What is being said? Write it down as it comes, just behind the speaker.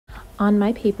On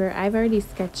my paper, I've already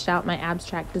sketched out my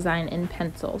abstract design in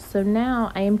pencil. So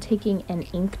now I am taking an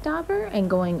ink dauber and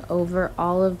going over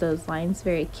all of those lines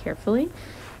very carefully.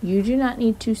 You do not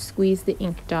need to squeeze the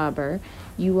ink dauber.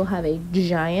 You will have a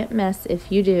giant mess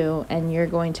if you do, and you're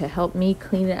going to help me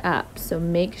clean it up. So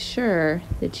make sure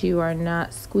that you are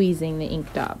not squeezing the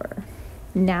ink dauber.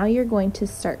 Now you're going to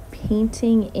start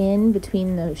painting in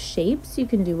between those shapes. You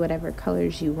can do whatever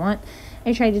colors you want.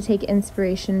 I tried to take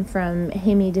inspiration from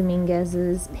Jaime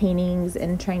Dominguez's paintings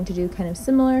and trying to do kind of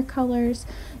similar colors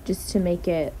just to make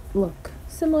it look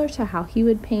similar to how he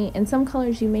would paint. And some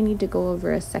colors you may need to go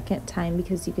over a second time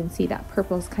because you can see that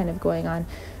purple's kind of going on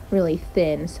really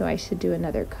thin, so I should do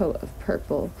another coat of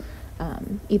purple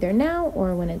either now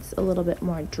or when it's a little bit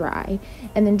more dry.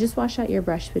 And then just wash out your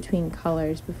brush between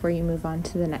colors before you move on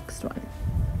to the next one.